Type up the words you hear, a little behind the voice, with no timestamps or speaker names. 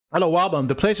Hello, wildmen.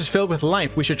 The place is filled with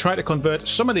life. We should try to convert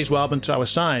some of these wildmen to our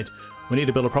side. We need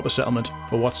to build a proper settlement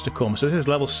for what's to come. So this is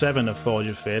level 7 of Forge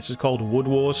of Fates. It's called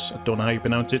Woodwose. I don't know how you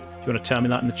pronounce it. If you want to tell me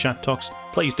that in the chat talks,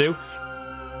 please do.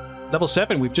 Level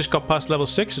 7. We've just got past level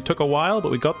 6. It took a while,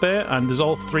 but we got there. And there's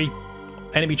all 3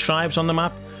 enemy tribes on the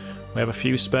map. We have a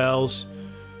few spells.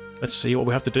 Let's see what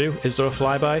we have to do. Is there a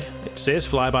flyby? It says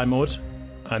flyby mode.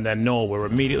 And then no, we're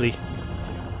immediately...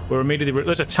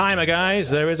 There's a timer, guys.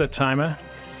 There is a timer.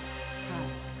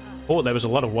 Oh, there was a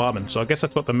lot of wildmen, so I guess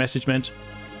that's what the message meant.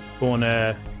 Going,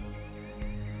 oh,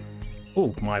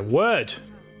 my word.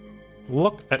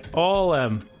 Look at all,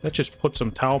 let's just put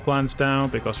some tower plans down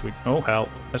because we... Oh, hell.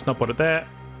 Let's not put it there.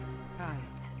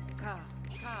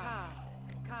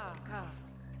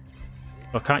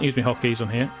 I can't use my hotkeys on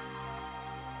here.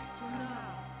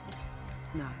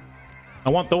 I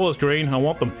want those green. I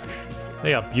want them.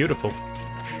 They are beautiful.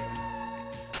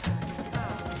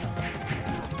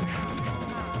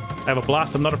 I have a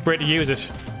blast. I'm not afraid to use it.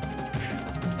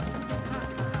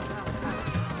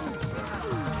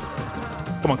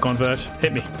 Come on, convert.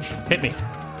 Hit me. Hit me.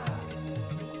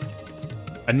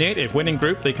 A native winning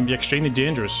group, they can be extremely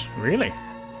dangerous. Really?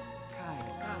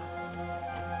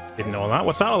 Didn't know that.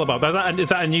 What's that all about? Is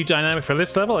that a new dynamic for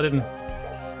this level? I didn't...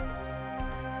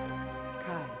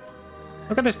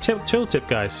 Look at this tooltip,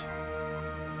 guys.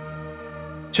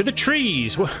 To the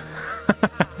trees!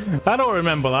 I don't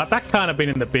remember that. That can't have been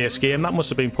in the base game. That must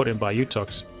have been put in by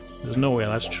Utox. There's no way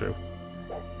that's true.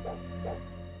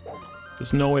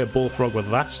 There's no way a bullfrog was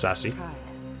that sassy.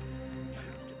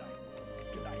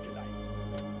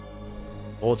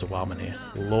 Loads of wildmen here.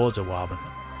 Loads of wildmen.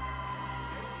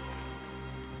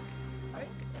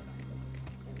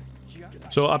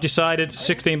 So I've decided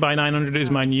 16 by 900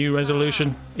 is my new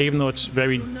resolution, even though it's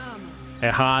very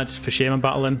hard for shaman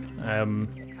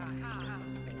battling.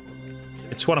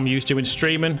 It's what I'm used to in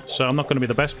streaming, so I'm not going to be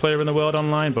the best player in the world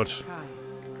online, but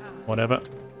whatever.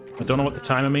 I don't know what the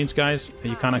timer means, guys.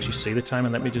 You can't actually see the timer.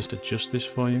 Let me just adjust this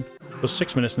for you. So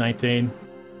 6 minutes 19.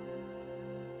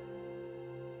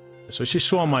 So she's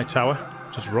swarmed my tower,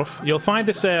 which is rough. You'll find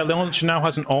this launcher now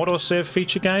has an auto-save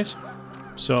feature, guys.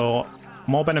 So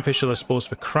more beneficial, I suppose,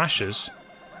 for crashes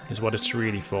is what it's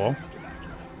really for.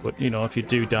 But, you know, if you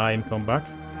do die and come back.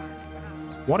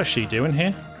 What is she doing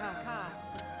here?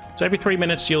 So every 3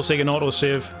 minutes you'll see an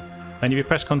autosave, and if you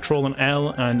press Control and L,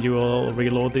 and you will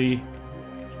reload the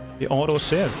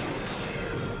autosave.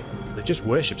 They just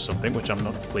worship something, which I'm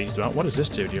not pleased about. What does this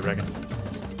do you reckon?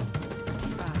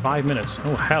 5 minutes.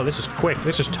 Oh hell, this is quick.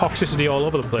 This is toxicity all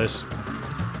over the place.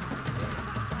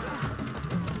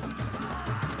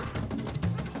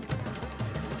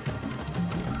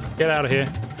 Get out of here.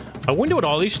 I wonder what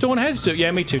all these stone heads do.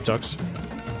 Yeah, me too, Tox.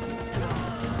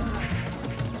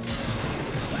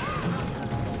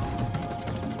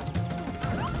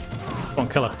 Come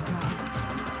on, kill her.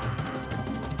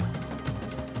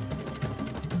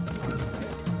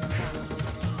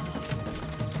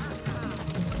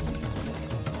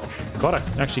 Got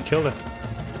her. Actually killed her.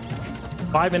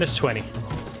 5 minutes 20.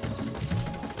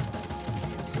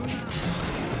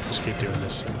 Just keep doing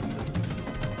this.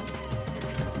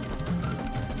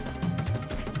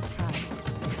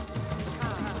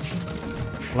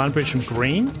 Land bridge from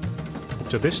green up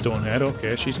to this stone head.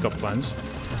 Okay, she's got plans.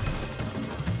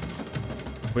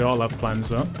 We all have plans,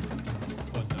 though.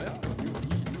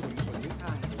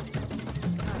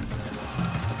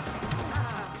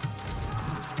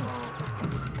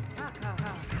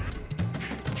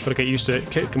 Gotta get used to it.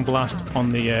 Kick and blast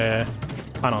on the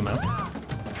panel now.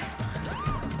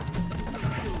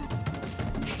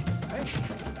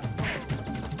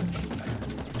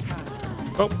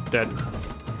 Oh, dead.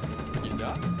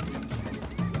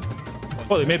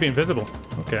 Oh, they may be invisible.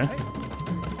 Okay.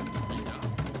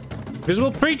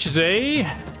 Visible preachers,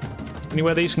 eh?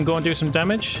 Anywhere these can go and do some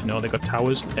damage? No, they got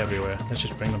towers everywhere. Let's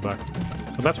just bring them back.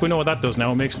 Well, we know what that does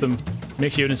now. It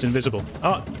makes units invisible.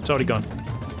 Oh, it's already gone.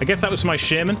 I guess that was for my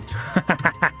shaman.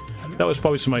 That was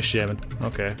probably for my shaman.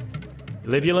 Okay.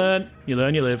 Live, you learn. You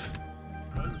learn, you live.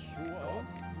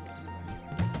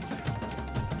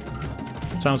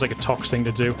 Sounds like a Tox thing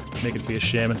to do. Make it for your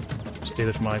shaman. Steal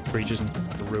it from my preachers and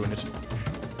ruin it.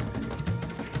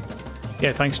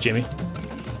 Yeah, thanks, Jimmy.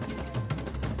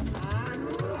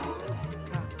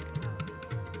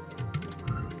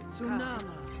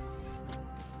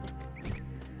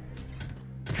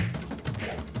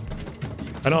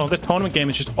 I know, this tournament game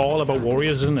is just all about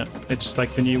warriors, isn't it? It's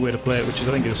like the new way to play it, which I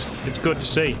think is it's good to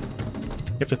see.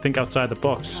 You have to think outside the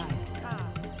box.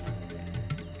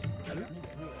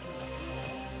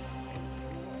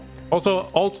 Also,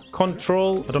 Alt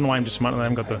Control. I don't know why I'm dismantling. I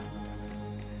haven't got the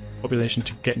population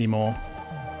to get any more.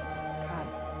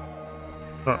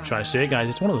 What I'm trying to say, guys,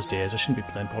 it's one of those days I shouldn't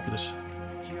be playing Populous.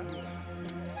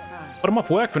 But I'm off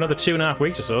work for another 2.5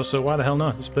 weeks or so, so why the hell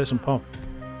not? Let's play some Pop.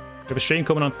 We have a stream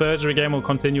coming on Thursday again, we'll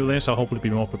continue this, I'll hopefully be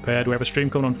more prepared. We have a stream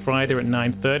coming on Friday at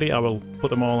 9:30, I will put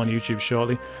them all on YouTube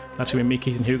shortly. That's going to be me,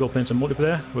 Keith and Hugo playing some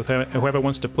multiplayer. With whoever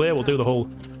wants to play, we'll do the whole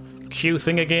queue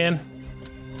thing again.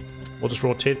 We'll just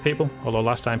rotate people, although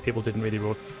last time people didn't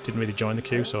really join the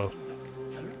queue, so...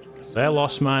 They're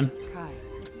lost, man.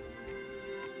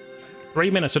 3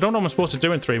 minutes, I don't know what I'm supposed to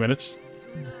do in 3 minutes.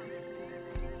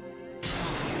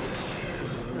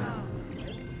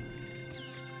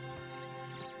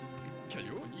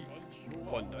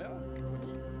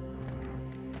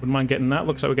 Wouldn't mind getting that.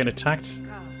 Looks like we're getting attacked.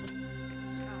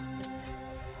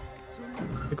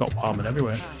 We've got wildmen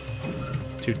everywhere.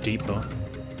 Too deep though.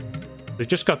 They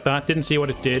just got that. Didn't see what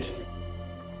it did.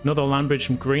 Another land bridge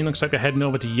from green. Looks like they're heading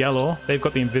over to yellow. They've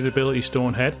got the invisibility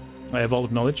stone head. I have all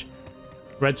of knowledge.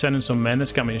 Red sending some men.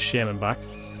 That's got me a shaman back.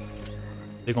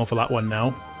 They're going for that one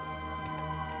now.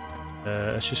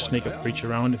 Let's just sneak a creature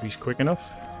around if he's quick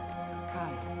enough.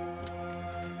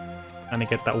 And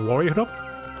get that warrior up.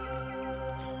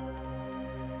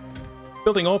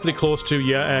 Building awfully close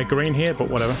to green here, but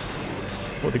whatever.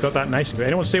 Oh, they got that nice.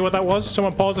 Anyone see what that was?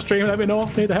 Someone pause the stream, let me know.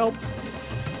 Need the help.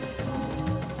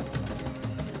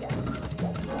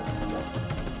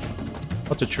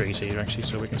 Lots of trees here, actually,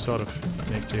 so we can sort of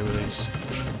make do with these.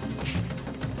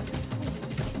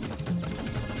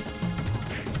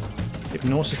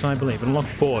 Hypnosis, I believe. Unlock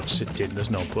boards. It did. There's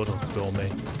no blood on fill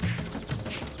me.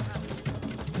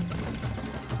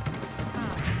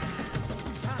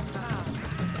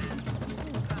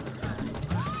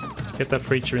 Get that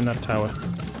preacher in that tower.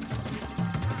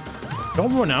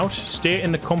 Don't run out. Stay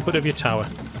in the comfort of your tower.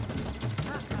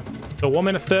 So 1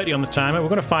 minute 30 on the timer. We're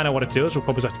going to find out what it does. We'll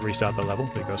probably have to restart the level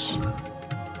because...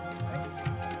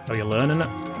 How you're learning it.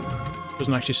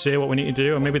 Doesn't actually say what we need to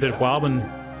do. Or maybe the wildmen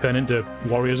turn into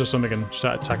warriors or something and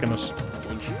start attacking us.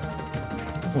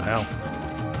 Oh, hell.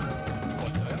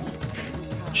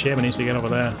 Shaman needs to get over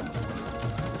there.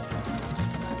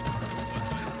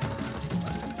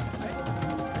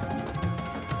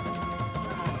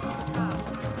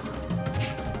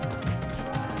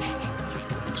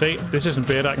 See, this isn't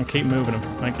bad. I can keep moving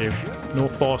them. Thank you. No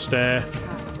forced air.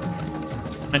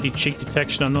 Anti-cheat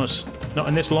detection on us. Not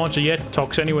in this launcher yet.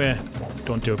 Tox anywhere.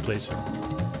 Don't do it, please.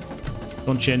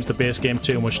 Don't change the base game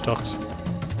too much, Tox.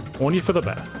 Only for the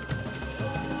better.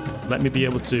 Let me be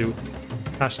able to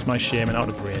cast my shaman out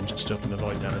of range and stuff and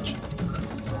avoid damage.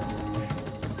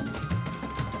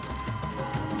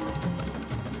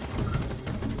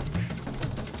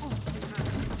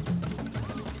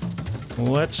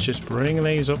 Let's just bring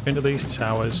these up into these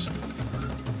towers.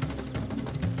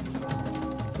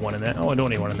 One in there. Oh, I don't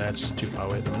need one in there. It's too far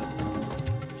away at the minute.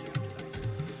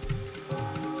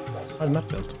 How did that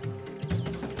build?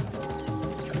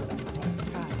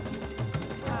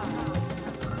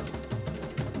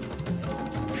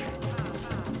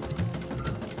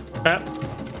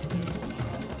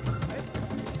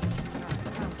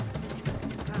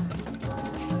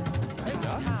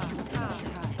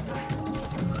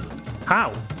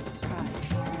 How?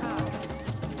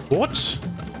 What?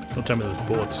 Don't tell me there's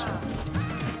boards.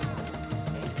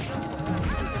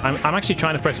 I'm actually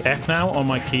trying to press F now on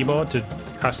my keyboard to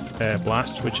cast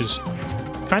blasts, which is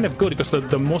kind of good because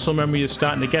the muscle memory is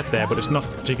starting to get there, but it's not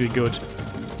particularly good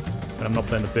when I'm not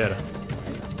playing the beta.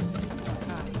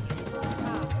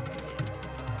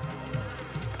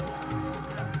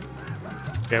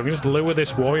 Okay, we can just lure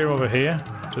this warrior over here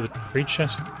to the creature.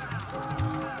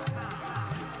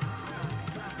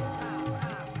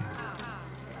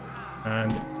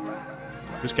 And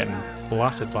just getting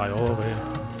blasted by all over here.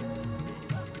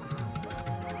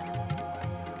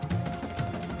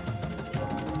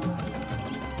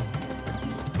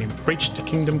 Being preached to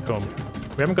kingdom come.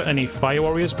 We haven't got any fire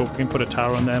warriors, but we can put a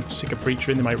tower on there, stick a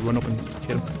preacher in, they might run up and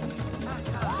kill him.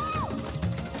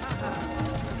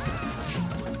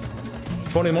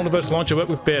 If only Multiverse launcher work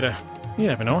with beta. You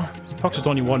never know. Tox is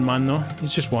only one man though.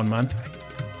 He's just one man.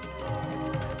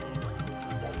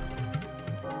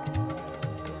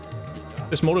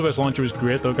 This Multiverse launcher is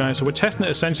great though, guys. So we're testing it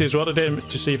essentially as well today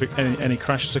to see if any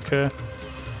crashes occur.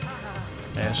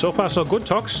 So far so good,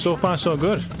 Tox. So far so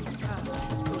good.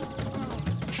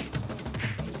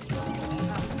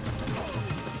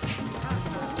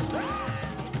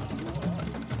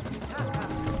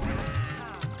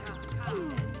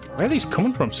 Where are these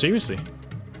coming from? Seriously?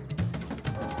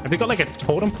 Have they got like a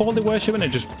totem pole they worship and it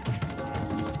just...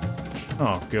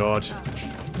 Oh god.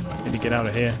 Need to get out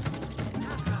of here.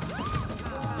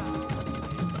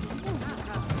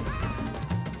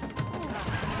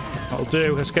 That'll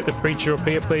do. Let's get the preacher up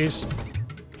here, please.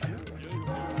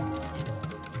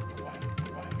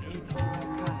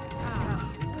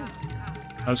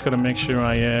 I just gotta make sure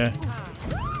I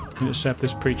intercept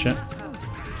this preacher.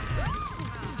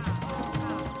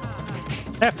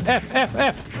 F, F, F,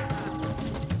 F!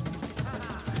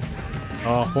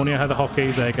 Oh, if only I had the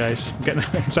hotkeys there, guys.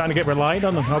 I'm starting to get relied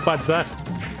on them. How bad's that?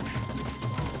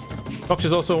 Fox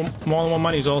is also more than one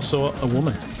man. He's also a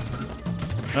woman.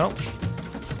 Well,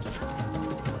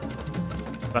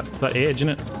 that age, isn't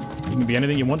it? You can be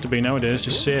anything you want to be nowadays.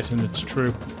 Just say it, and it's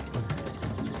true.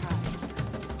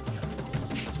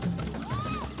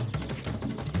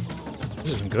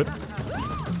 This isn't good.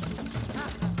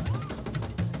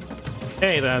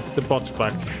 Hey there, the bot's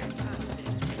back.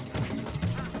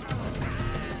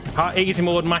 Easy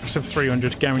mode, max of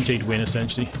 300, guaranteed win,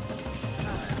 essentially.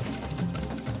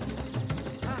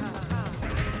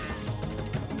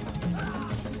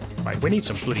 Right, we need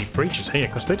some bloody preachers here,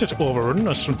 because they're just overrunning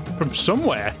us from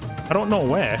somewhere. I don't know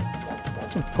where.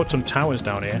 Let's put some towers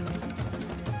down here.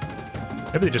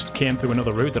 Maybe they just came through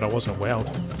another route that I wasn't aware of.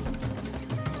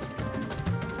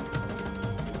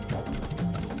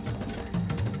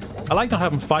 I like not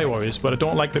having fire warriors, but I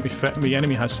don't like that my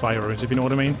enemy has fire warriors, if you know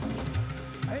what I mean.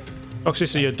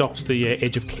 Toxicity adopts the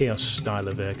Age of Chaos style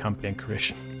of campaign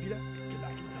creation.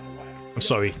 I'm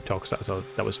sorry, Tox,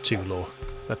 that was too low.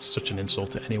 That's such an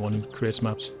insult to anyone who creates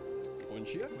maps.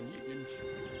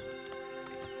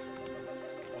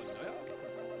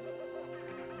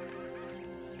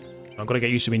 I've got to get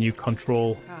used to my new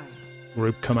control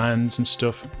group commands and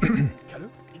stuff.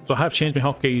 So I have changed my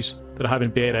hotkeys that I have in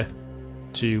beta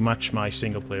to match my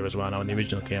single player as well now in the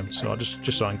original game. So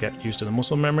just so I can get used to the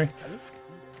muscle memory.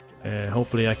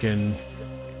 Hopefully I can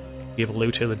give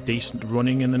Loot Hill a decent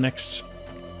running in the next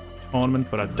tournament,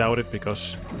 but I doubt it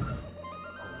because,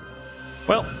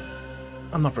 well,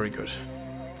 I'm not very good.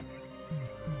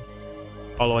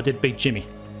 Although I did beat Jimmy.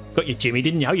 Got you, Jimmy,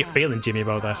 didn't you? How you feeling, Jimmy,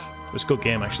 about that? It was a good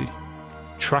game, actually.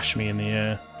 Trashed me in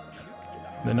the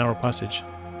narrow passage.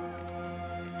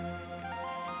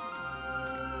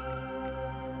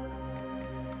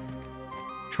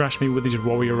 Trashed me with his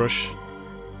warrior rush.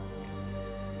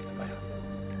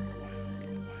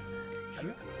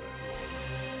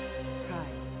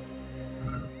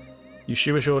 You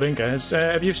sure in, guys.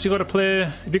 Have you still got to play?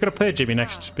 Have you got to play Jimmy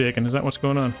next, Bacon? Is that what's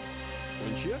going on?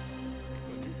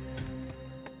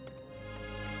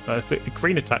 If the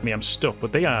green attack me, I'm stuck.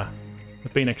 But they've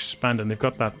been expanding. They've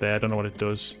got that there. I don't know what it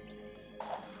does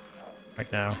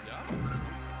right now.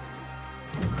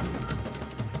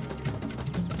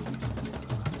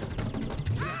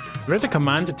 There is a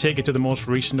command to take it to the most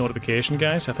recent notification,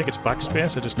 guys. I think it's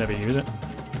backspace. I just never use it.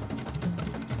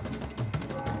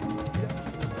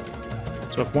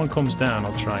 So if one comes down,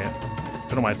 I'll try it.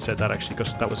 Don't know why it said that actually,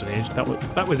 because that was ages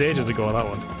ago. That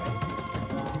one.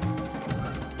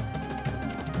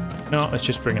 No, it's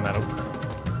just bringing that up.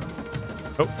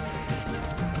 Oh,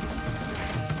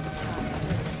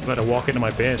 I better walk into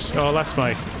my base. Oh, that's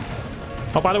my.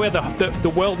 Oh, by the way,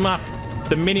 the world map,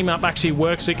 the mini map actually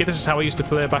works. This is how I used to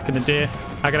play back in the day.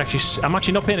 I'm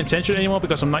actually not paying attention anymore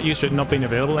because I'm not used to it not being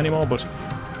available anymore. But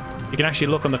you can actually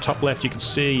look on the top left. You can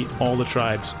see all the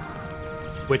tribes.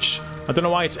 Which, I don't know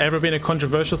why it's ever been a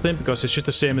controversial thing, because it's just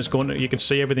the same as going to, you can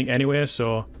see everything anywhere,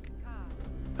 so...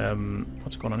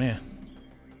 what's going on here?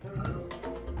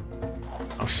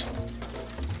 House.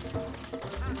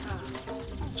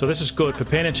 So this is good for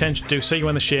paying attention to, see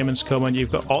when the shamans come, and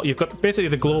you've got basically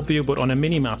the globe view, but on a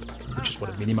mini-map, which is what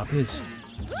a mini-map is.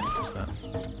 What's that?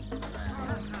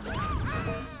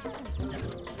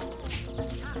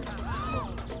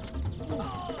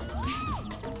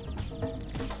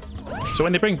 So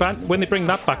when they bring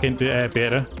that back into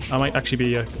beta, I might actually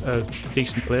be a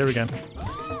decent player again.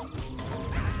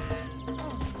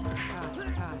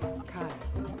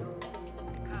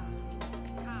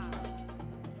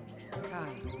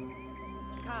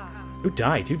 Who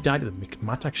died? Who died of the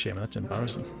Matak Shaman? That's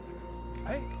embarrassing.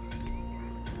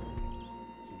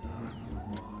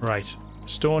 Right,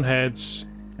 Stoneheads.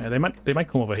 They might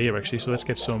come over here actually. So let's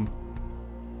get some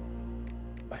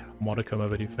modicum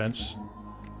of a defense.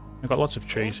 I've got lots of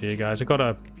trees here, guys. I've got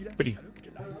a pretty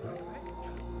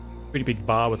big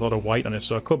bar with a lot of white on it,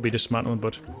 so I could be dismantling,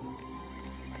 but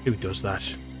who does that?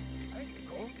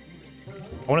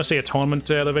 I want to see a tournament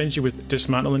eventually with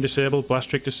dismantle and disabled,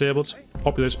 blast trick disabled,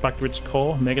 Populous back to its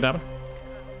core, make it happen.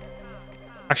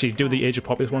 Actually, do the Age of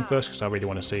Populous one first, because I really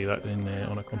want to see that in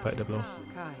on a competitive level.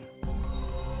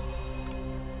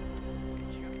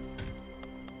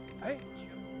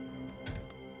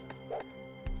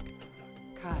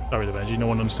 Sorry, the Benji. No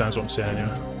one understands what I'm saying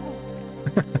anyway.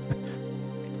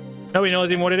 Nobody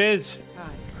knows even what it is.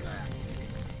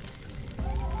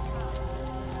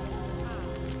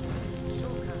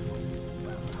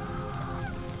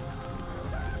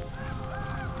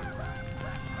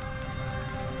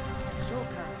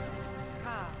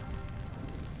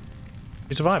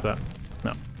 You survived that?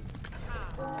 No.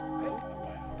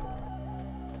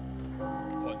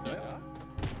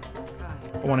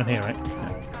 Got one in here, right?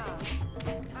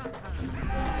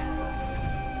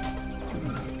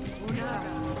 Yeah.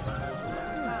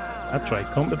 That's right,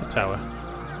 come to the tower.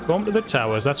 Come to the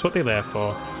towers, that's what they're there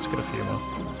for. Let's get a few more.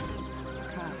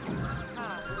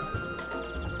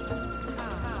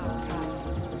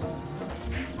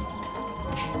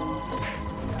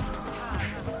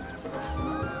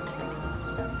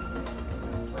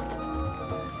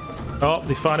 Oh,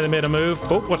 they finally made a move.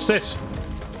 Oh, what's this?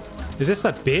 Is this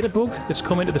that beta bug that's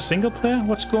come into the single player?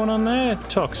 What's going on there,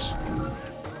 Tux?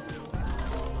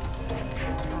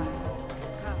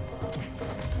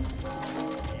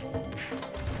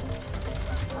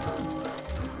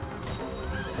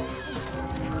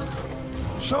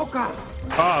 Shoka!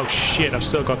 Oh shit, I've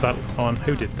still got that on.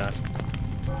 Who did that?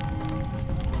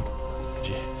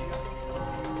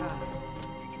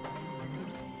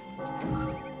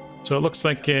 So it looks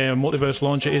like Multiverse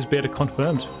Launcher is beta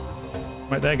confirmed.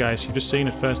 Right there, guys. You've just seen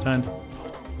it firsthand.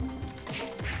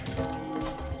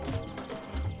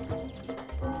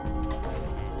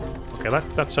 Okay,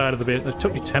 that side of the base. They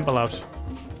took your temple out. Is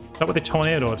that what they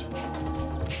tornadoed?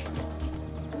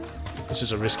 This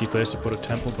is a risky place to put a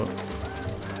temple, but...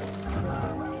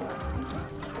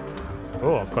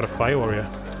 Oh, I've got a fire warrior.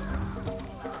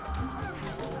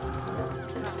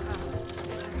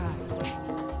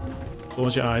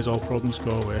 Close your eyes, all problems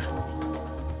go away.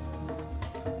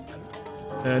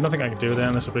 Nothing I can do there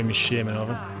unless I bring me shaming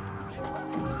over.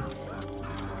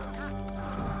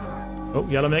 Oh,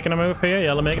 yellow making a move here.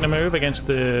 Yellow making a move against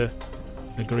the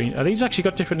green. Are these actually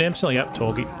got different names still? Yep,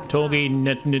 Togi. Togi,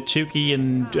 Natuki,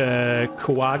 and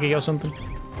Kawagi or something.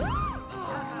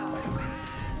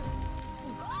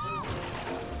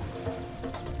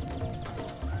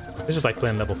 This is like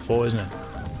playing level 4, isn't it?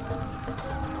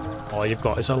 All you've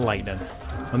got is a lightning.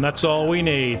 And that's all we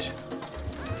need.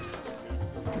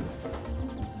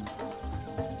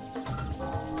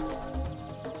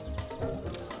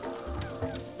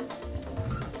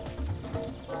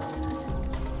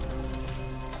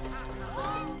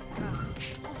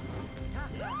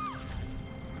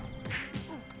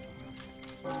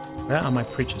 Where are my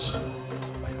preachers?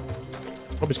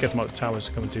 Probably just get them out of the towers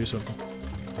to come and do something.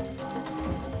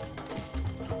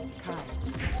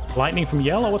 Lightning from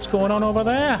yellow, what's going on over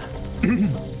there?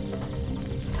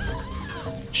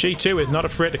 She too is not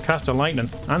afraid to cast a lightning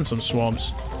and some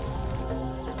swarms.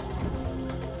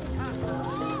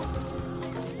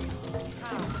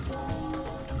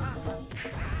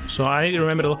 So I need to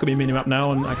remember to look at my minimap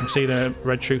now, and I can see the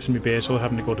red troops in my base without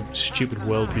having to go to stupid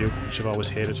worldview, which I've always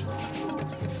hated.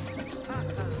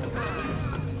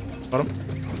 Got him.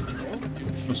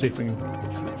 Let's see if we can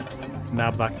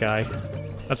nab that guy.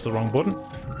 That's the wrong button.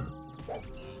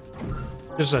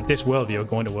 This is at this worldview,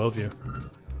 going to worldview.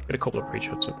 Get a couple of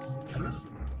pre-shots up.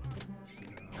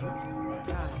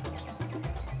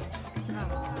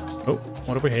 Oh,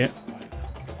 what have we here?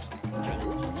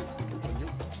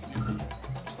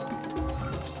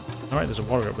 Alright, there's a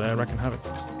warrior up there, I can have it.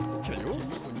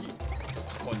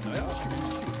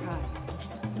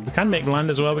 We can make land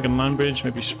as well, we can land bridge,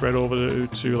 maybe spread over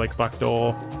to like back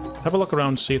door. Have a look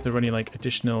around, see if there are any like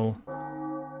additional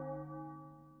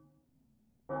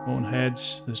stone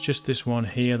heads. There's just this one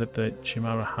here that the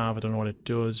Chimera have, I don't know what it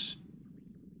does.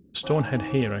 Stone head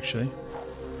here actually.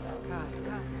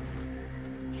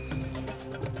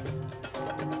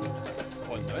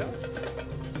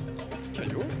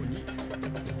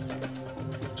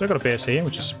 So I got a base here,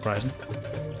 which is surprising.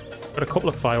 Got a couple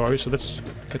of fire warriors, so let's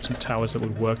get some towers that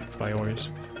would work with fire warriors.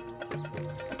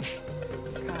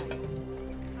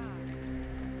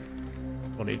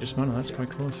 Body dismantle, that's quite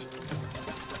close.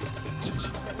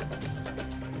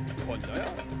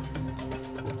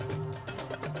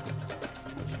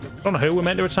 I don't know who we're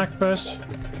meant to attack first.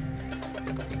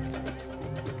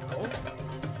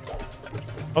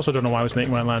 Also don't know why I was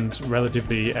making my land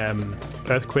relatively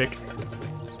earthquake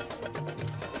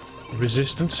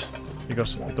resistant,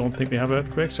 because I don't think they have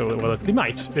earthquakes, so well they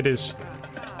might. It is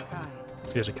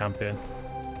a campaign.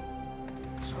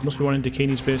 Must be one in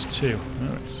Dakini's base too.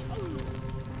 Alright.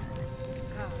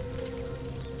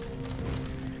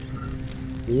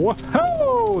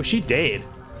 Whoa! She dead.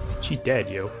 She dead,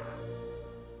 yo.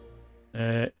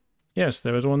 Yes,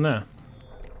 there was one there.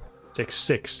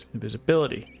 6/6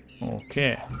 invisibility.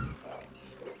 Okay.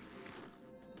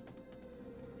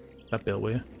 that built,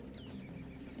 will you?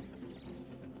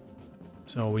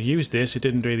 So we used this. It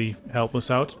didn't really help us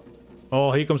out.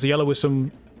 Oh, here comes the yellow with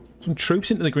some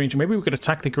troops into the green. Maybe we could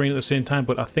attack the green at the same time,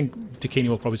 but I think Dakini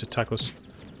will probably attack us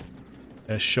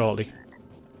shortly.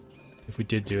 If we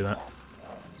did do that.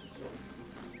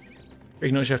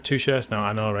 You notice you have 2 shares now.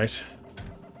 I know, right?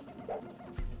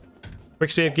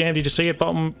 Quick save game. Did you see it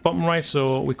bottom right?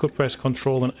 So we could press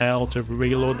Control and L to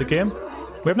reload the game.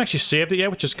 We haven't actually saved it yet,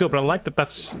 which is cool, but I like that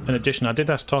that's an addition. I did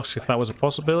ask Tox if that was a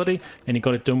possibility, and he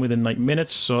got it done within like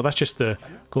minutes, so that's just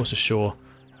goes to show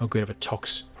how great of a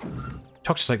Tox.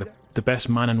 Tox is like the best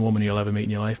man and woman you'll ever meet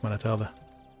in your life, man, I tell you.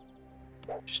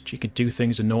 Just, you can do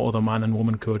things that no other man and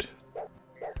woman could.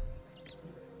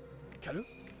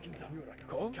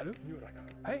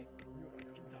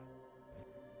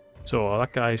 So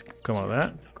that guy's come out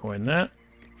there, go in there.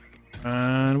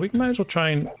 And we might as well try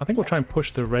and, I think we'll try and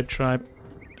push the red tribe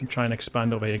and try and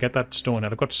expand over here. Get that stone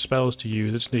out. I've got spells to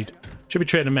use. I just need, should be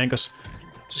trading men, because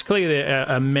it's clearly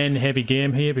a men heavy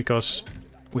game here because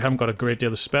we haven't got a great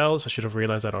deal of spells. I should have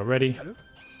realized that already.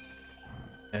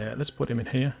 Let's put him in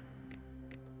here.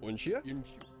 Get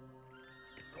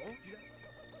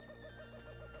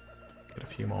a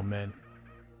few more men.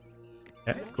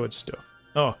 Yeah, good stuff.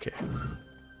 Okay.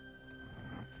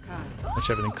 Let's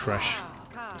everything crash.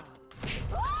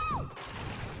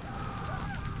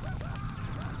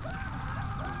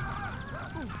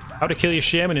 How to kill your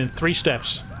shaman in 3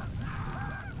 steps.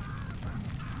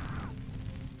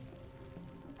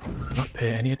 Not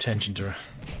pay any attention to her.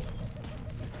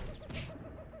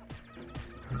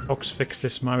 Fox, fix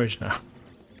this marriage now.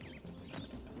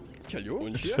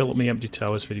 Let's fill up my empty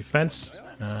towers for defense,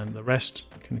 and the rest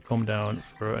can come down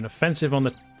for an offensive on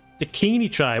the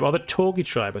Dakini tribe, or the Togi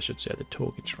tribe, I should say, the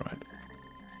Togi tribe.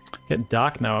 Getting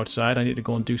dark now outside. I need to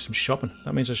go and do some shopping.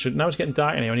 That means I should. Now it's getting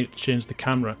dark in here. I need to change the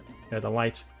camera, the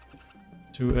light,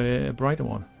 to a brighter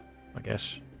one, I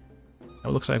guess.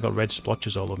 Now it looks like I've got red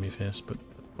splotches all over my face, but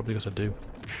probably because I do.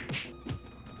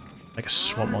 Like a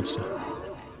swamp monster.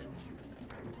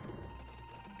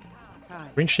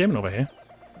 Green shaman over here.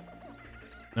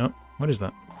 No, what is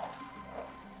that?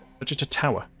 That's just a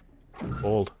tower.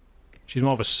 Old. She's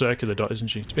more of a circular dot, isn't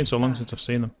she? It's been so long since I've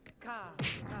seen them.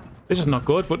 This is not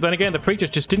good, but then again, the preachers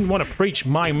just didn't want to preach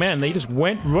my men. They just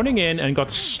went running in and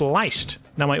got sliced.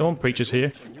 Now my own preacher's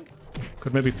here.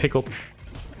 Could maybe pick up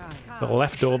the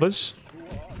leftovers.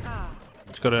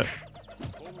 Just gotta...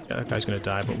 Yeah, that guy's gonna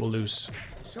die, but we'll lose.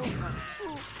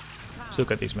 Still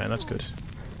got these men, that's good.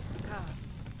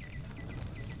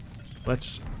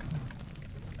 Let's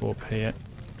go up here.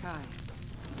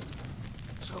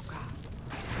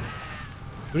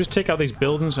 We'll just take out these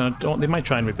buildings, and they might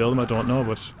try and rebuild them, I don't know,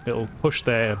 but it'll push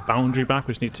their boundary back.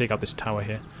 We just need to take out this tower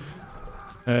here.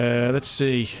 Let's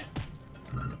see.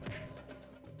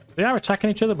 They are attacking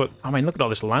each other, but I mean, look at all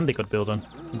this land they could build on.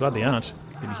 I'm glad they aren't.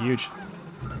 It'd be huge.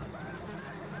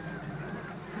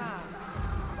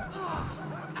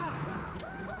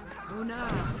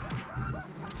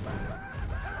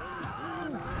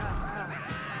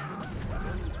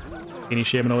 Any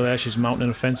shaman over there, she's mounting an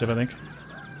offensive, I think.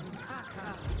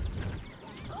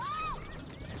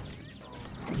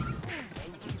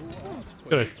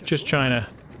 Just trying to...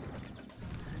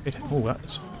 Oh,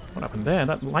 that's... What happened there?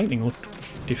 That lightning looked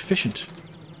efficient.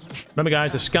 Remember,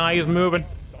 guys, the sky is moving.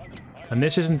 And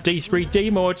this isn't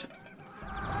D3D mode.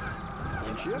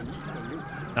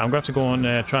 Now, I'm going to have to go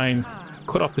and try and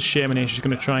cut off the shaman here. She's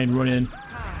going to try and run in.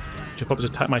 She'll probably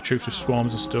attack my troops with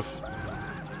swarms and stuff.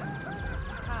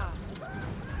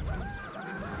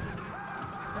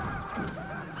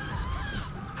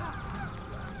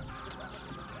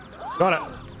 Got it.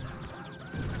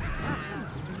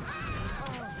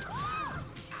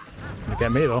 Gonna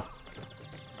get me though.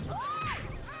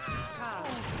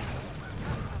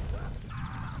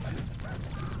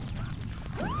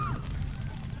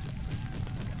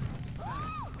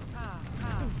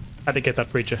 Had to get that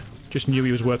preacher. Just knew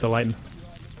he was worth the lighting.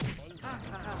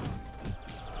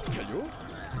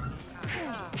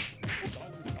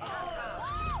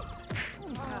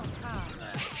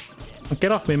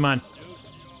 Get off me, man.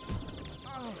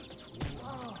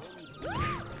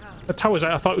 The towers,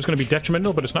 I thought it was going to be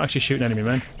detrimental, but it's not actually shooting enemy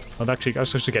men. I was actually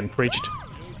getting preached.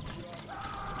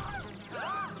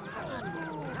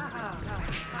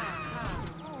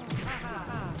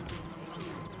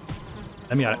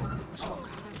 Let me at it.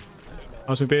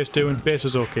 How's my base doing? Base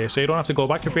is okay, so you don't have to go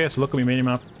back to base. Look at my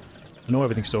minimap. I know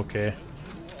everything's okay.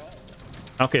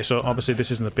 Okay, so obviously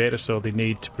this isn't the beta, so they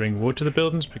need to bring wood to the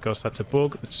buildings because that's a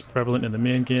bug that's prevalent in the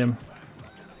main game.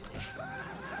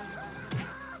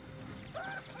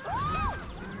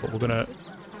 But we're gonna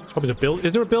It's probably the build.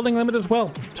 Is there a building limit as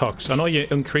well, Tox? I know you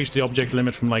increased the object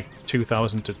limit from like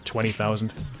 2,000 to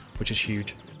 20,000, which is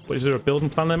huge. But is there a building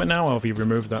plan limit now, or have you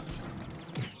removed that?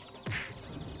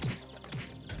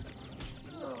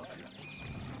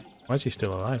 Why is he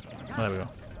still alive? Oh, there we go.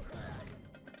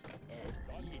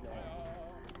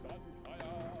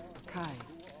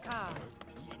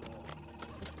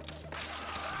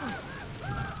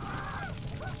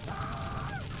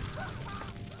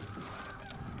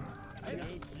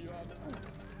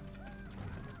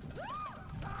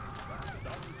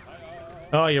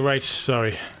 Oh, you're right.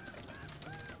 Sorry.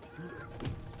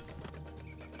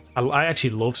 I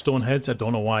actually love stone heads. I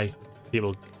don't know why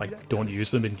people like don't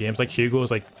use them in games. Like Hugo's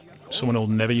like someone who'll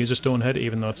never use a stone head,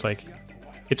 even though it's like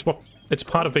it's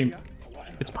part of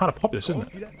Populous,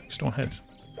 isn't it? Stone heads.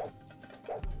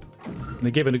 And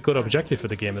they give it a good objective for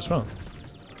the game as well.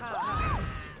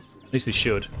 At least they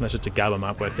should, unless it's a Gabba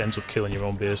map where it ends up killing your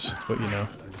own base. But you know,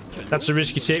 that's the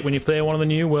risk you take when you play one of the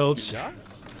new worlds.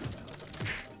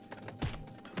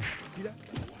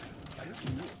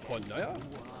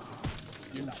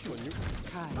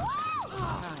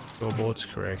 Go boats,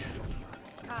 Craig.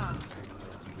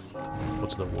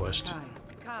 What's the worst?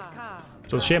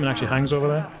 So the shaman actually hangs over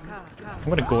there. I'm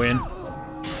gonna go in.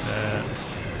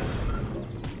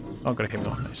 I'm gonna hit him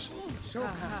off. Nice.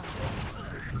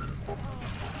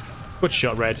 Good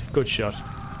shot, Red. Good shot.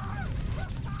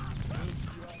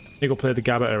 Nico played the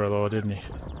Gabba era though, didn't he?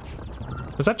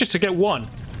 Was that just to get one?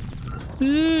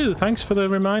 Ooh, thanks for the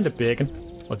reminder, Bacon.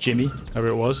 Or Jimmy, however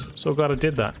it was. So glad I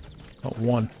did that. Got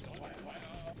one.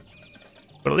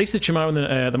 But at least the Chimera and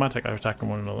the Matek are attacking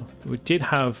one another. We did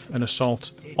have an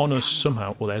assault on us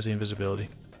somehow. Well, there's the invisibility.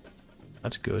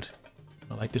 That's good.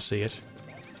 I like to see it.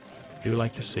 I do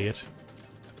like to see it.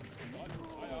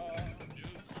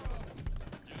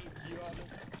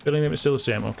 Building limit is still the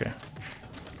same, okay.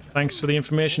 Thanks for the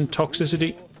information,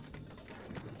 Toxicity.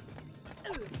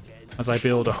 As I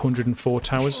build 104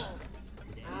 towers.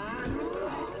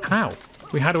 How?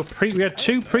 We had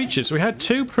two preachers. We had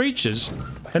 2 preachers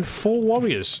and 4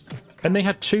 warriors. And they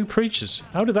had 2 preachers.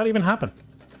 How did that even happen?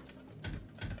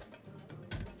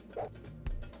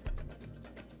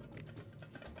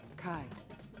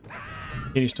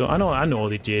 Can you still? I know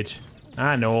they did.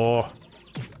 I know.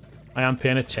 I am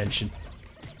paying attention.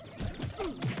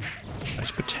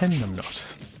 Let's pretend I'm not.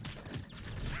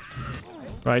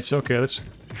 Right, so okay, let's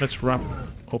wrap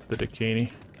up the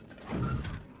Dakini.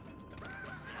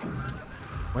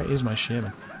 Where is my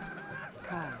shaman?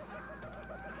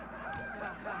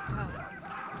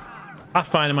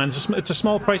 Pathfinder, man, it's a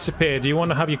small price to pay. Do you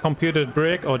want to have your computer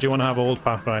break, or do you want to have old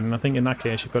Pathfinder? And I think in that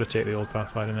case, you've got to take the old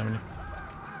Pathfinder, haven't you?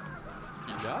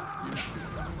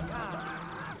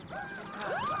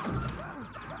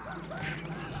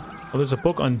 Well, there's a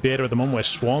bug on beta at the moment where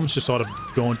swarms just sort of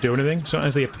don't do anything.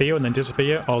 Sometimes they appear and then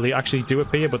disappear, or they actually do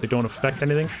appear, but they don't affect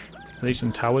anything. At least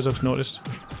in towers, I've noticed.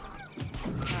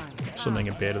 Something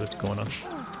in beta that's going on.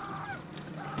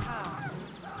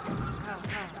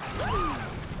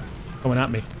 Coming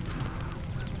at me.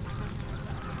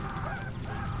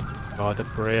 God, they're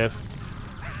brave.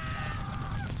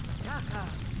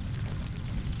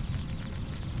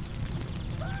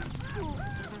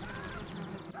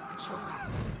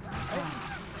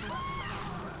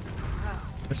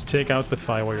 Let's take out the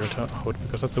Fire Warrior Hood,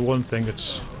 because that's the one thing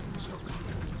that's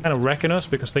kind of wrecking us,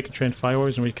 because they can train Fire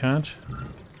Warriors and we can't.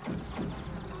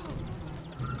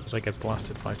 Because I get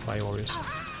blasted by Fire Warriors.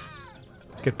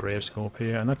 Let's get Braves to go up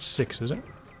here, and that's 6, is it?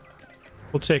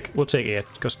 We'll take 8,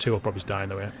 because 2 will probably die in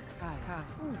the way.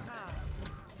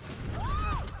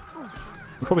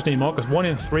 We probably need more, because 1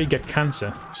 in 3 get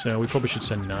cancer, so we probably should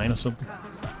send 9 or something.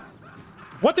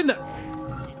 What did that...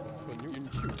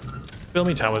 Build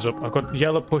me towers up. I've got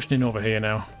yellow pushing in over here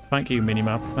now. Thank you,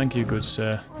 minimap. Thank you, good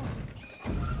sir.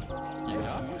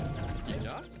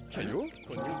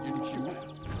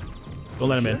 Don't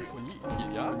let him in.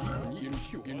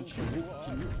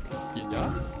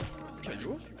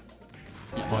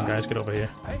 Come on, guys, get over here.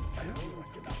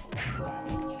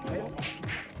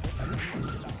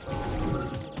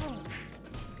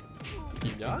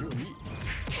 You've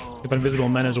got invisible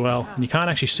men as well. And you can't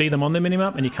actually see them on the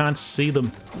minimap, and you can't see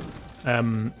them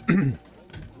on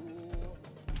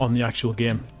the actual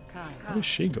game. Where is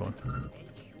she going?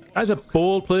 That's a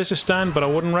bold place to stand, but I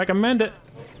wouldn't recommend it.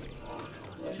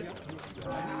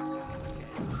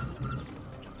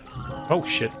 Oh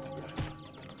shit.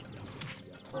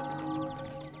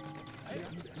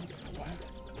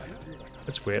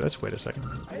 Let's wait a second.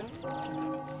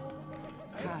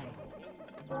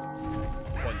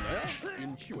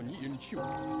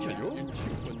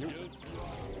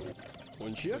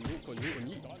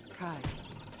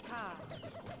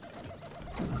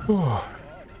 Oh.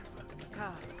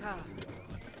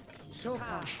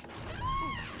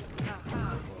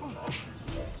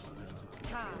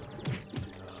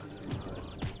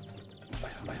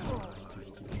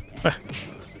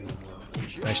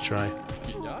 Nice try.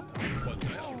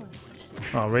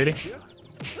 Oh, really?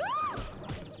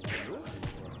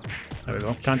 There we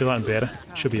go. Can't do that in beta.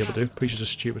 Should be able to. Preachers are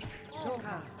stupid.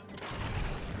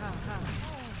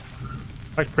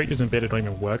 In fact, preachers in beta don't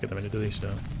even work at the minute, do they?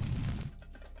 So.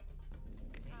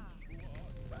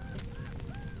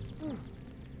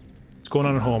 What's going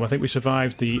on at home? I think we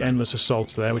survived the endless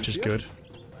assaults there, which is good.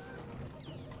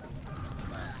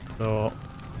 So,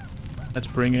 let's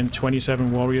bring in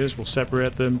 27 warriors. We'll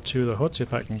separate them to the huts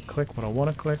if I can click what I want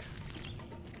to click.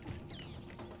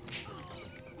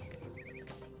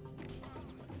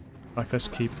 In fact, let's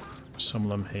keep some of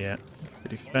them here for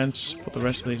defense. Put the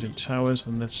rest of these in towers,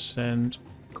 and let's send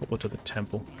a couple to the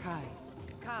temple.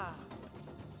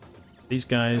 These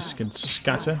guys can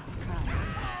scatter.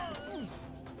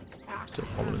 Still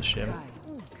following the ship.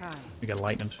 We get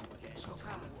lightened.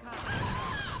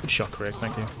 Good shot, Craig.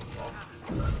 Thank you.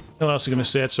 No one else is going to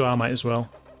say it, so I might as well.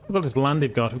 Look at this land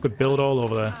they've got. We could build all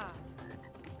over there.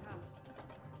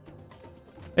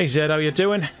 Hey Zed, how you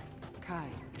doing?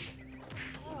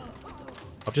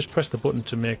 I've just pressed the button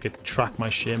to make it track my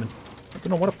shaman. I don't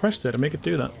know what I pressed there to make it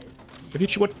do that. If you,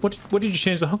 what did you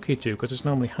change the hotkey to? Because it's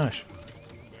normally hash.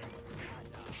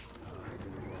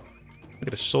 Look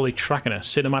at it, slowly tracking a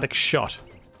cinematic shot.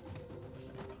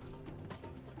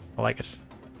 I like it.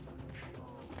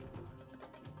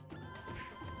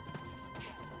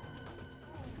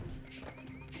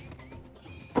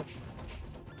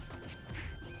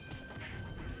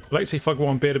 I'd like to see Fog War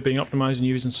and Beta being optimized and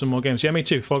used in some more games. Yeah, me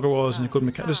too. Fog Wars and a good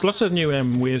mechanic. There's lots of new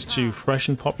ways to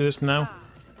freshen Populous now.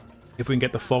 If we can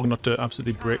get the fog not to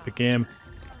absolutely break the game,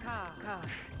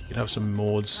 you could have some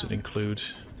mods that include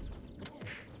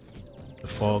the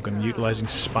fog and utilizing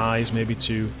spies maybe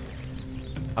to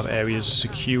have areas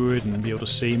secured and be able to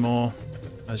see more.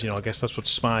 As you know, I guess that's what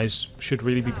spies should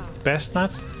really be best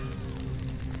at.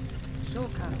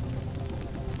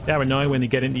 They're annoying when they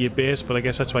get into your base, but I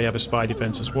guess that's why you have a spy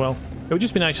defense as well. It would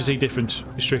just be nice to see different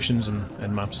restrictions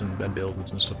and maps and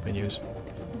buildings and stuff being used.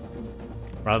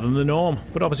 Rather than the norm.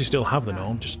 But obviously still have the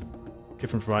norm, just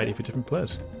different variety for different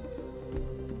players.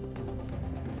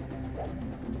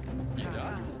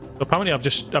 So apparently I've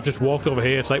just walked over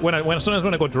here. It's like sometimes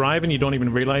when I go driving, you don't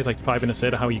even realise like 5 minutes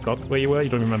later how you got where you were. You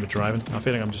don't even remember driving. I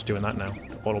feel like I'm just doing that now.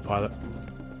 Autopilot.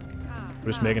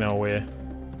 We're just making our way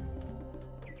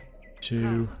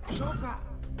to...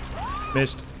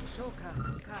 Missed.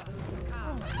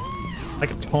 I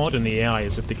can taunt in the AI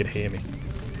as if they could hear me.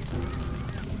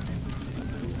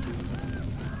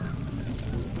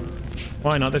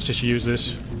 Why not? Let's just use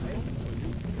this.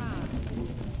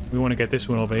 We want to get this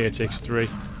one over here. It takes 3.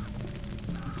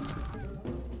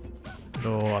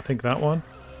 So I think that one.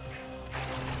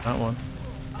 That one.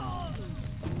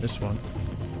 This one.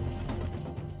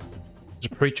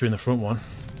 There's a preacher in the front one.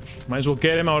 Might as well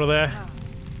get him out of there.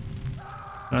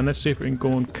 And let's see if we can go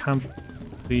and camp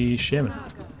the shaman.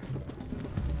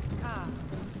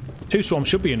 2 swarms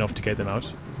should be enough to get them out.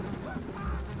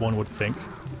 One would think.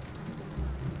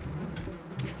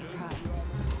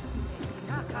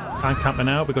 Can't camp her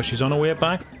now because she's on her way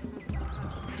back.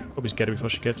 Probably just get her before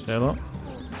she gets there though.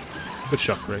 Good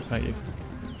shot, Craig. Thank you.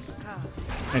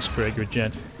 Thanks, Craig. You're a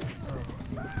gent.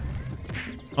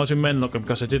 How's your men looking?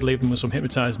 Because I did leave them with some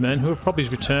hypnotized men who have probably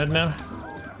returned now.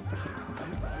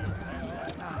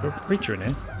 There's a preacher in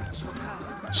here.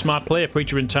 Smart player,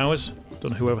 preacher in towers.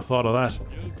 Don't know whoever thought of that.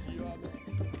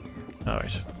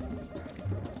 Alright.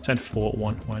 Send 4 at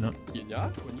 1, why not?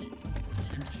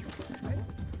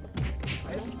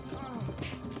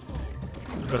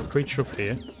 Got a preacher up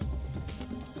here.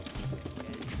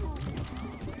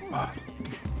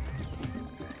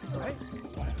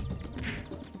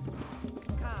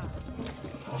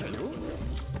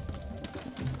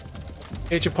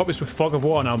 Age of Populous with Fog of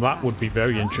War, now that would be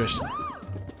very interesting.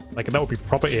 Like, that would be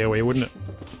proper AoE, wouldn't it?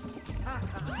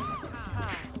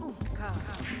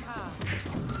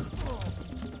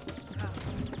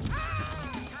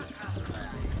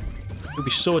 It would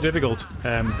be so difficult,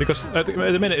 because at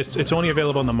the minute it's only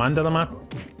available on the Mandela map,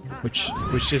 which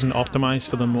isn't optimized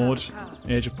for the mode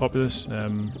Age of Populous.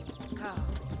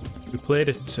 We played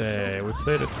it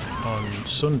on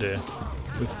Sunday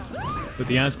with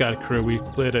the Asgard crew. We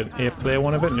played an 8-player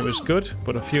one of it, and it was good,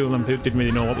 but a few of them didn't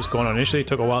really know what was going on initially. It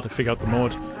took a while to figure out the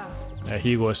mode.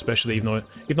 Hugo especially, even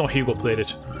though Hugo played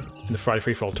it in the Friday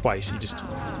Free-For-All twice, he just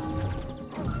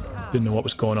didn't know what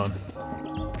was going on.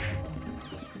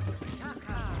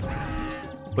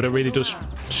 But it really does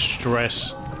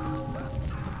stress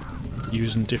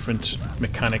using different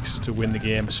mechanics to win the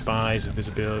game. Spies,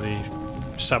 invisibility,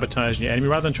 sabotaging your enemy.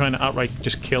 Rather than trying to outright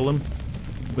just kill them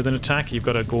with an attack, you've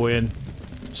got to go in,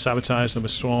 sabotage them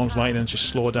with swarms, lightning, and just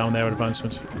slow down their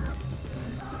advancement.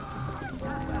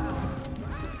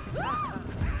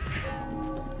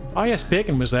 Oh yes,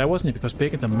 Bacon was there, wasn't he? Because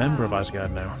Bacon's a member of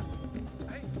Asgard now.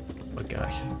 What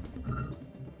guy?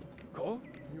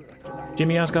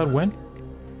 Jimmy Asgard when?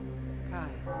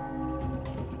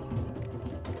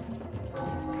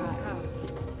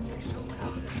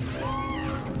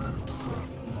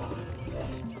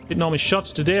 Hitting all my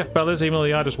shots today, fellas, even though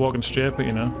they are just walking straight, but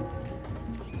you know.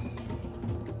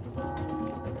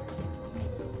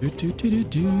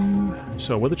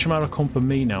 So, will the Chimera come for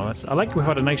me now? I like we've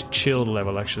had a nice chilled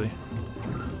level, actually.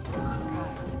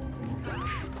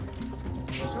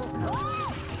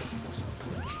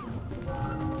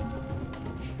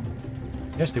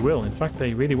 Yes, they will. In fact,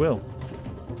 they really will.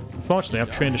 Unfortunately,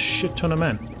 I've trained a shit ton of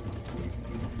men.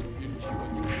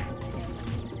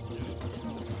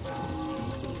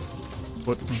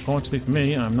 But unfortunately for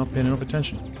me, I'm not paying enough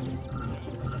attention.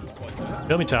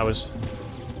 Build me towers.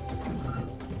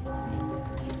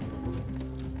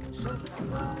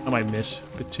 I might miss.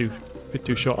 Bit too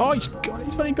short. Oh, he's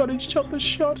only got his shot. The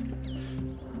shot.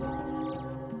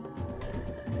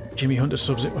 Jimmy Hunter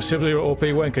Sub-Zero OP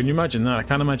when? Can you imagine that? I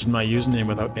can't imagine my username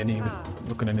without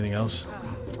looking at anything else.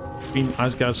 It's been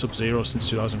Asgard Sub-Zero since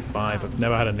 2005. I've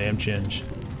never had a name change.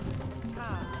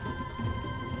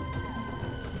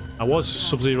 I was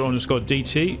Sub-Zero _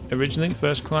 DT originally,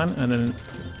 first clan, and then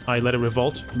I let it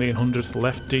revolt. Me and 100th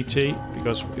left DT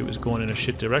because it was going in a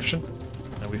shit direction.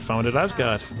 And we founded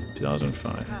Asgard,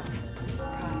 2005.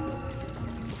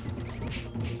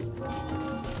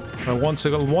 Once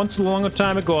a longer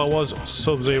time ago, I was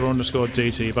Sub-Zero _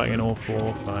 DT back in 04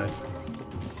 or 05.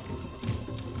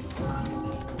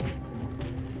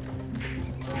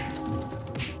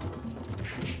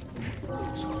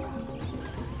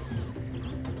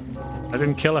 I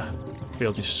didn't kill her. I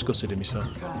feel disgusted in myself.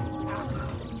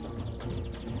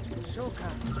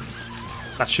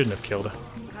 That shouldn't have killed her,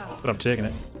 but I'm taking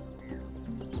it.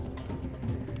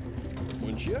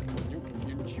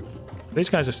 These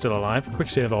guys are still alive. Quick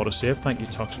save, auto save. Thank you,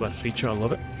 Tox, for that feature. I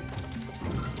love it.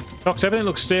 Tox, everything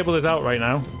looks stable as out right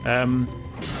now.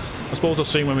 I suppose we'll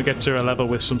see when we get to a level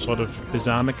with some sort of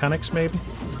bizarre mechanics, maybe.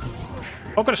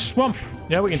 Oh, I've got a swamp.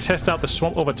 Yeah, we can test out the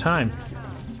swamp over time.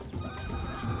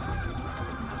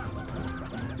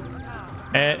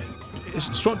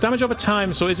 It's damage over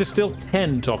time, so is it still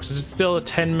 10, Tox? Is it still a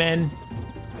 10 men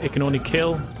it can only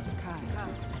kill?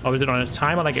 Or is it on a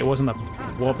timer like it was in the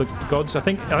War of the Gods? I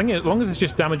think as long as it's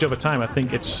just damage over time, I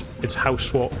think it's how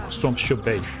swamps should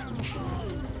be.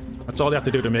 That's all they have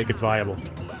to do to make it viable.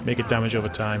 Make it damage over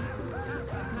time.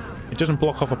 It doesn't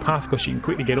block off a path because you can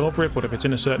quickly get over it, but if it's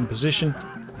in a certain position...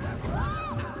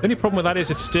 The only problem with that is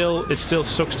it still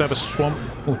sucks to have a swamp...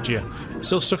 Oh dear. It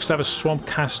still sucks to have a swamp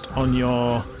cast on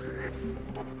your...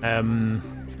 Braden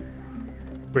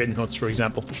Huts, for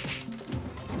example.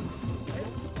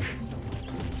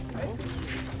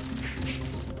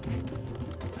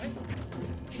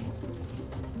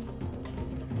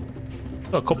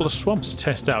 Got a couple of swamps to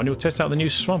test out, and you'll test out the new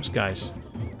swamps, guys.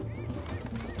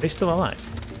 Are they still alive?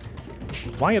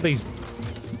 Why are these...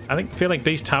 I feel like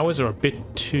these towers are a bit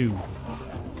too...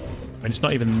 I mean, it's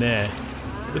not even there.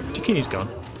 But Dakini's gone.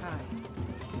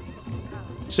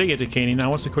 See ya, Dakini.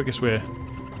 Now, what's the quickest way?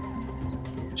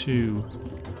 To...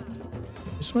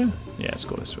 This way? Yeah, let's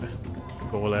go this way.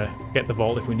 Go there. Get the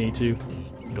vault if we need to.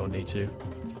 We don't need to.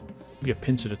 Be a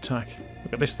pincered attack.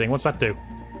 Look at this thing. What's that do?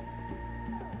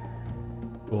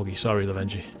 Togi, sorry,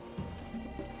 Lavenji.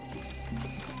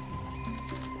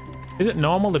 Is it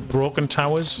normal that broken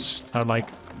towers are like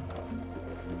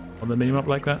on the minimap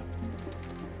like that?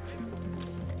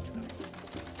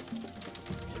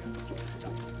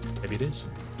 Maybe it is.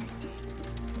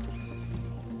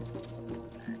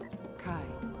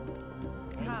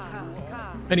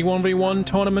 Any 1v1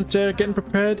 tournament getting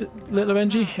prepared, Little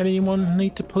Lavenji? Anyone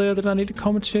need to play that I need to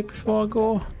commentate before I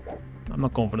go? I'm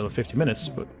not going for another 50 minutes,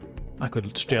 but I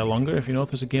could stay longer if you know if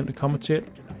there's a game to commentate.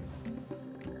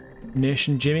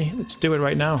 Nation Jimmy, let's do it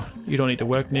right now. You don't need to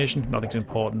work, Nation. Nothing's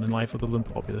important in life other than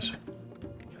Populous.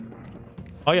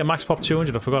 Oh yeah, max pop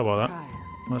 200, I forgot about that.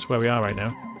 That's where we are right now.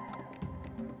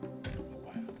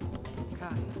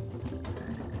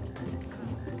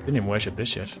 Didn't even worship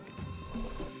this yet.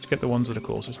 Let's get the ones that are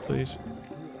closest, please.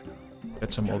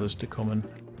 Get some others to come and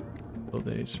build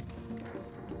these.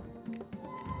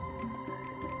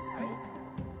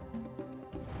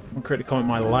 I create a comment in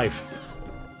my life.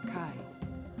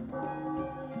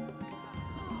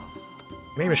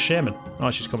 Maybe a shaman. Oh,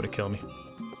 she's coming to kill me.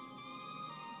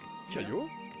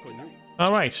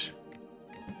 Alright.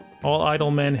 All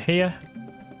idle men here.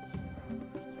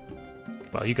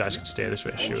 Well, you guys can stay this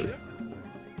way, surely.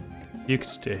 You can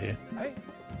stay here.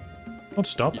 Don't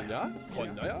stop.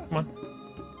 Come on.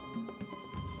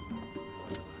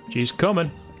 She's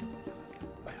coming.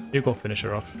 You go finish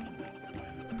her off.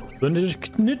 The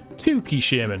Natuki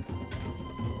shaman.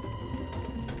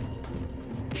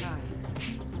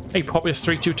 Hey, Populous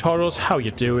 3-2 Toros, how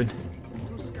you doing?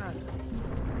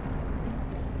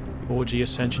 OG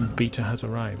Ascension Beta has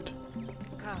arrived.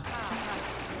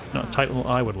 Not a title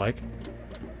I would like.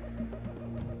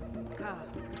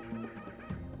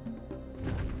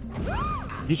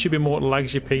 YouTube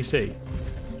immortalize your PC.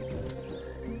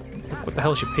 What the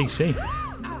hell is your PC?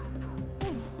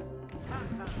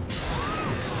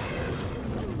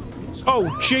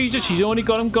 Oh Jesus, he's only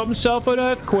got himself an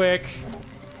earthquake.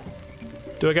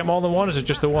 Do I get more than one, or is it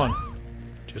just the one?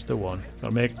 Just the one.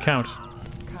 Gotta make it count.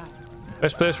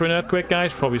 Best place for an earthquake,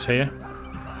 guys? Probably here.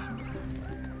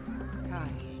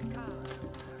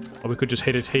 Or we could just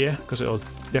hit it here, because it'll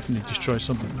definitely destroy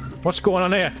something. What's going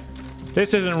on here?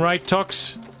 This isn't right,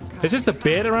 Tox. Is this the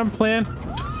beta I'm playing?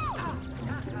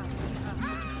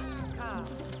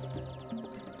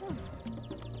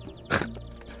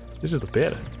 This is the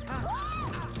beta.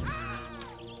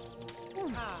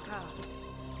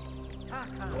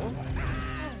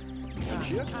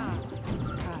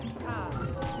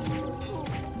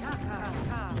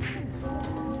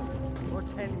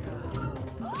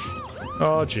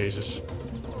 Oh, Jesus.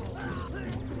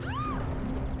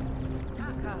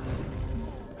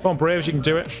 Come on, Braves, you can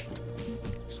do it.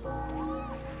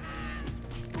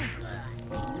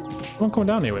 Come on, come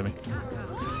down here with me.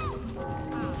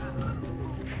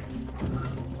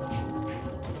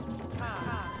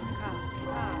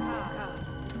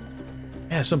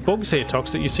 Yeah, some bugs here,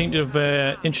 Tox, that you seem to have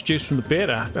introduced from the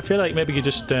beta. I feel like maybe you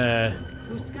just don't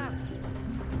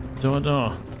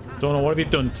know. Don't know. What have you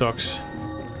done, Tox?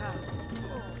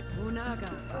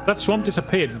 That swamp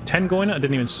disappeared. Did 10 go in it? I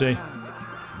didn't even see.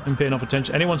 Didn't pay enough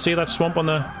attention. Anyone see that swamp on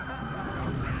the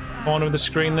corner of the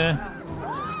screen there?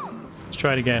 Let's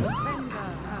try it again.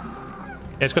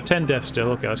 Yeah, it's got 10 deaths still.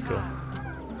 Okay, that's cool.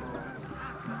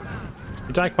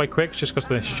 You die quite quick just because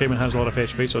the shaman has a lot of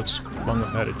HP, so it's longer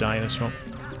for her to die in a swamp.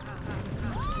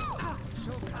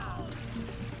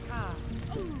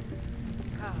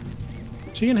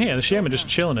 See in here, the shaman just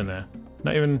chilling in there.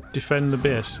 Not even defending the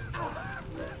base.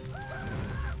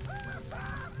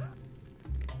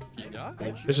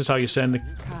 This is how you send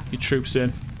your troops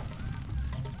in.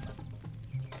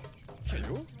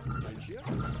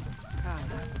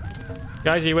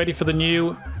 Guys, are you ready for the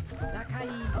new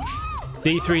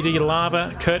D3D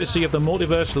lava, courtesy of the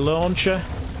Multiverse launcher?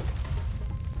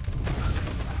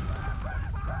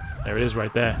 There it is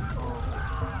right there.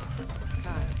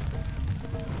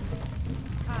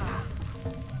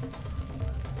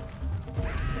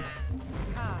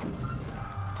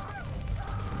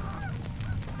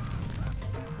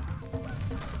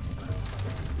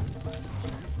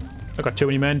 I've got too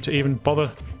many men to even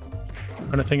bother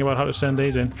trying to think about how to send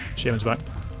these in. Shaman's back.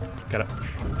 Get it.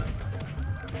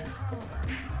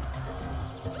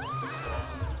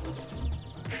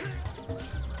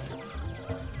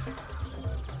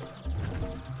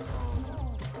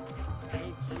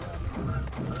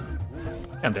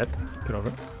 I'm dead. Get over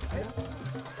it.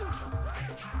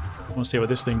 I want to see what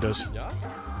this thing does. And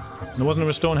there wasn't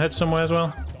a stone head somewhere as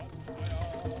well?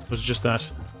 Or was it just that?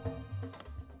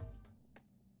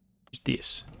 Just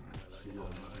this.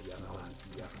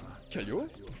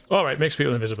 Alright, makes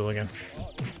people invisible again.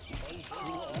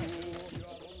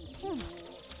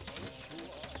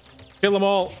 Kill them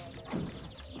all!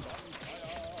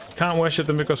 Can't worship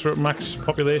them because we're at max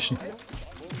population.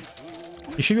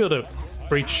 You should be able to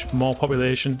breach more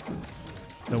population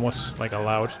than what's, like,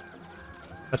 allowed.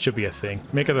 That should be a thing.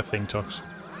 Make it a thing, Tox.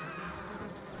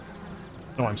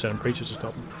 Oh, I'm sending preachers to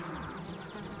stop them.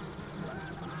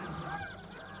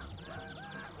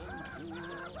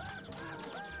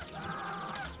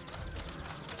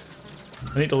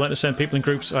 I need to learn to send people in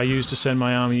groups I use to send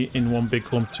my army in one big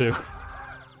clump too.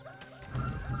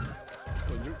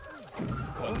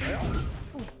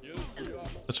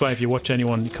 That's why if you watch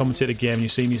anyone commentate a game and you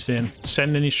see me saying,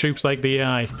 send in your troops like the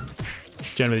AI,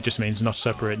 generally it just means not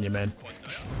separating your men.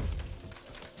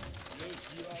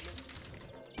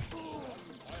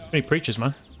 How many preachers,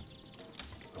 man?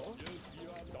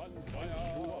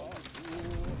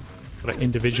 Gotta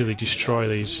individually destroy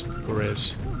these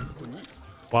graves.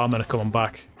 Wildmen are coming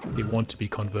back. They want to be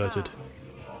converted.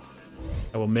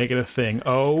 I will make it a thing.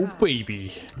 Oh,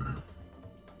 baby.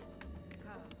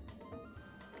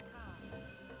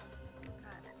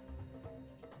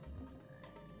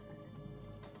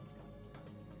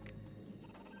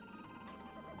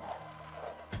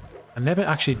 I never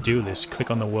actually do this. Click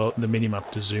on the world, the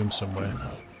minimap to zoom somewhere.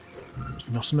 It's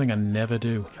not something I never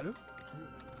do.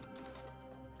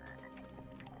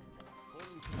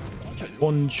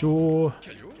 Bonjour.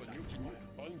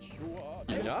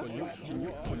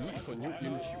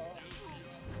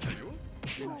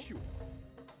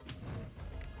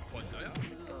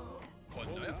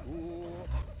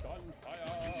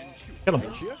 Kill him.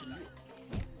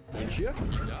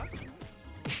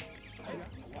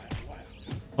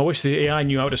 I wish the AI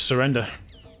knew how to surrender.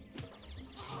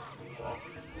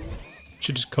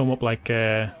 Should just come up like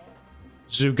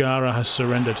Zugara has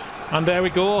surrendered. And there we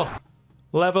go.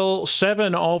 Level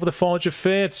 7 of the Forge of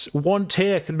Fates. One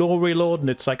take, no reloading.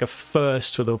 It's like a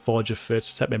first for the Forge of Fates,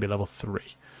 except maybe level 3.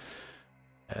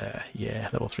 Yeah,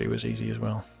 level 3 was easy as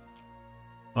well.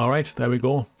 Alright, there we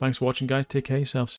go. Thanks for watching, guys. Take care of yourselves.